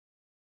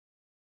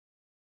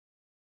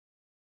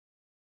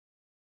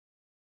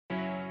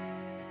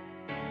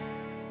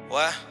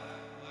What?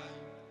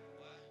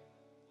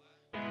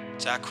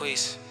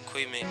 Jacquees,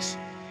 Quemix.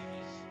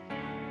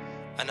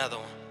 Another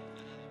one.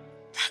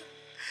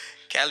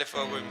 Cali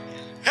fuck with me.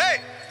 Hey!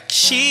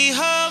 She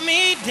hold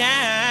me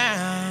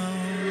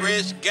down.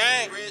 Rich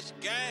gang, rich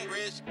gang,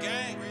 rich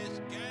gang, rich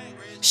gang,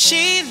 rich.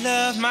 She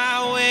love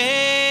my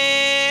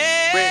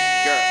ways.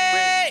 Rich girl,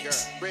 rich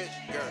girl, rich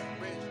girl,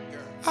 rich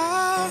girl.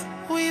 Oh,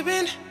 we've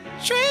been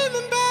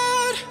dreaming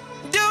about.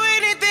 Do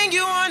anything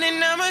you want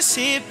and I'ma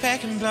sit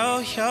back and blow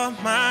your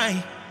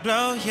mind.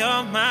 Blow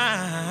your mind.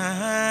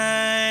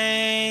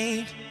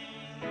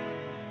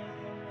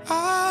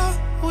 Oh,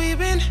 we've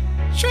been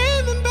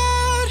dreaming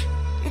about.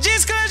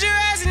 Just close your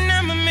eyes and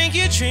I'ma make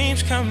your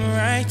dreams come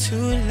right to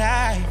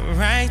life.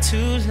 Right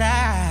to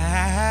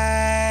life.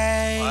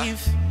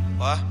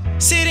 What?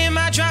 Sit in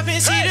my drop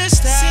and see the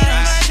stars. Sit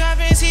in my drop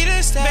and see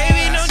the stars.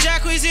 Baby, no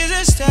Jacquees is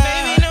a star.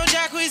 Baby, no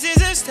Jacquees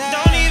is a star.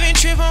 Don't even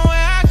trip on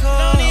where I go.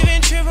 Don't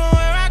even trip on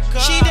where I go.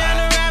 She down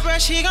to ride,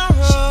 but she gon'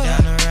 roll. She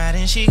down to ride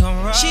and she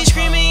gon' roll. She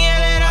screaming,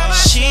 yelling all my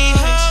songs. She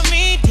hold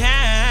me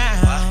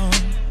down.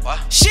 What?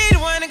 She the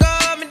one to go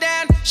hold me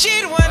down.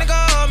 She the one to go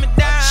hold me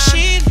down.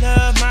 She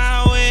love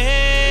my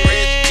way.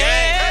 Rich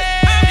gang.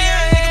 I'm the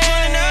young nigga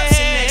pulling up,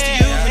 sitting next to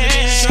you in the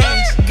Benz.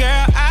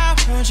 Girl, I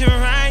want you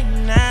right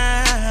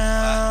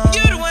now.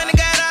 You the one that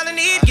got all I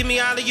need. Give me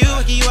all of you,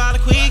 I give you all the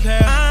quick,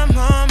 girl. I'm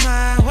on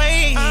my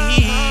way.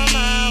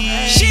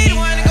 She the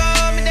one to go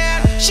hold me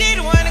down. She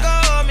the one to go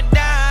hold me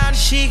down.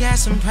 She got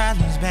some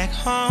problems back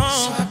home,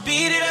 so I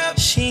beat it up.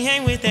 She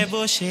ain't with that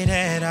bullshit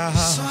at all,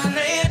 so I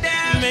lay it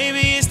down.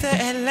 Maybe it's the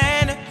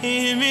Atlanta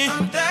in me.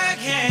 I'm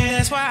thuggin'.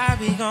 That's why I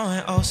be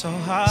going oh so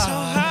hard. So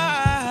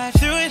hard.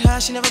 Through it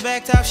hard, she never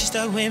backed off, she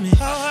stuck with me.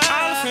 All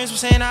the friends were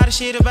saying all the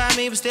shit about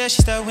me, but still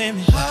she stuck with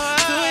me.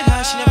 Through it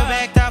hard, she never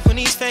backed off when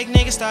these fake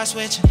niggas start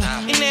switching.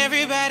 And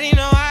everybody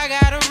know I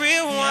got a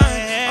real one.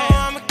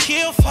 Oh, I'ma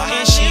kill for her.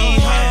 And she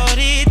hold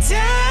it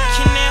down.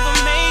 Can never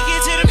make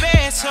it to the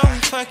bed, so we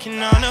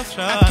fucking on the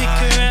floor. I pick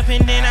her up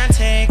and then I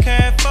take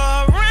her for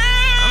a ride.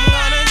 I'm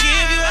gonna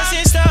give you what's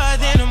in store,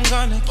 then I'm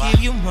gonna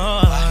give you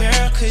more.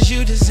 Girl, cause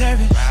you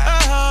deserve it.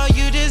 Oh,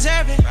 you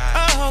deserve it.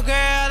 Oh,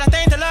 girl, I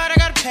thank the Lord I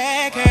got a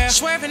pack, girl.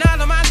 Swerving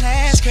all on my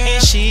last, girl.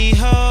 And she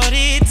hold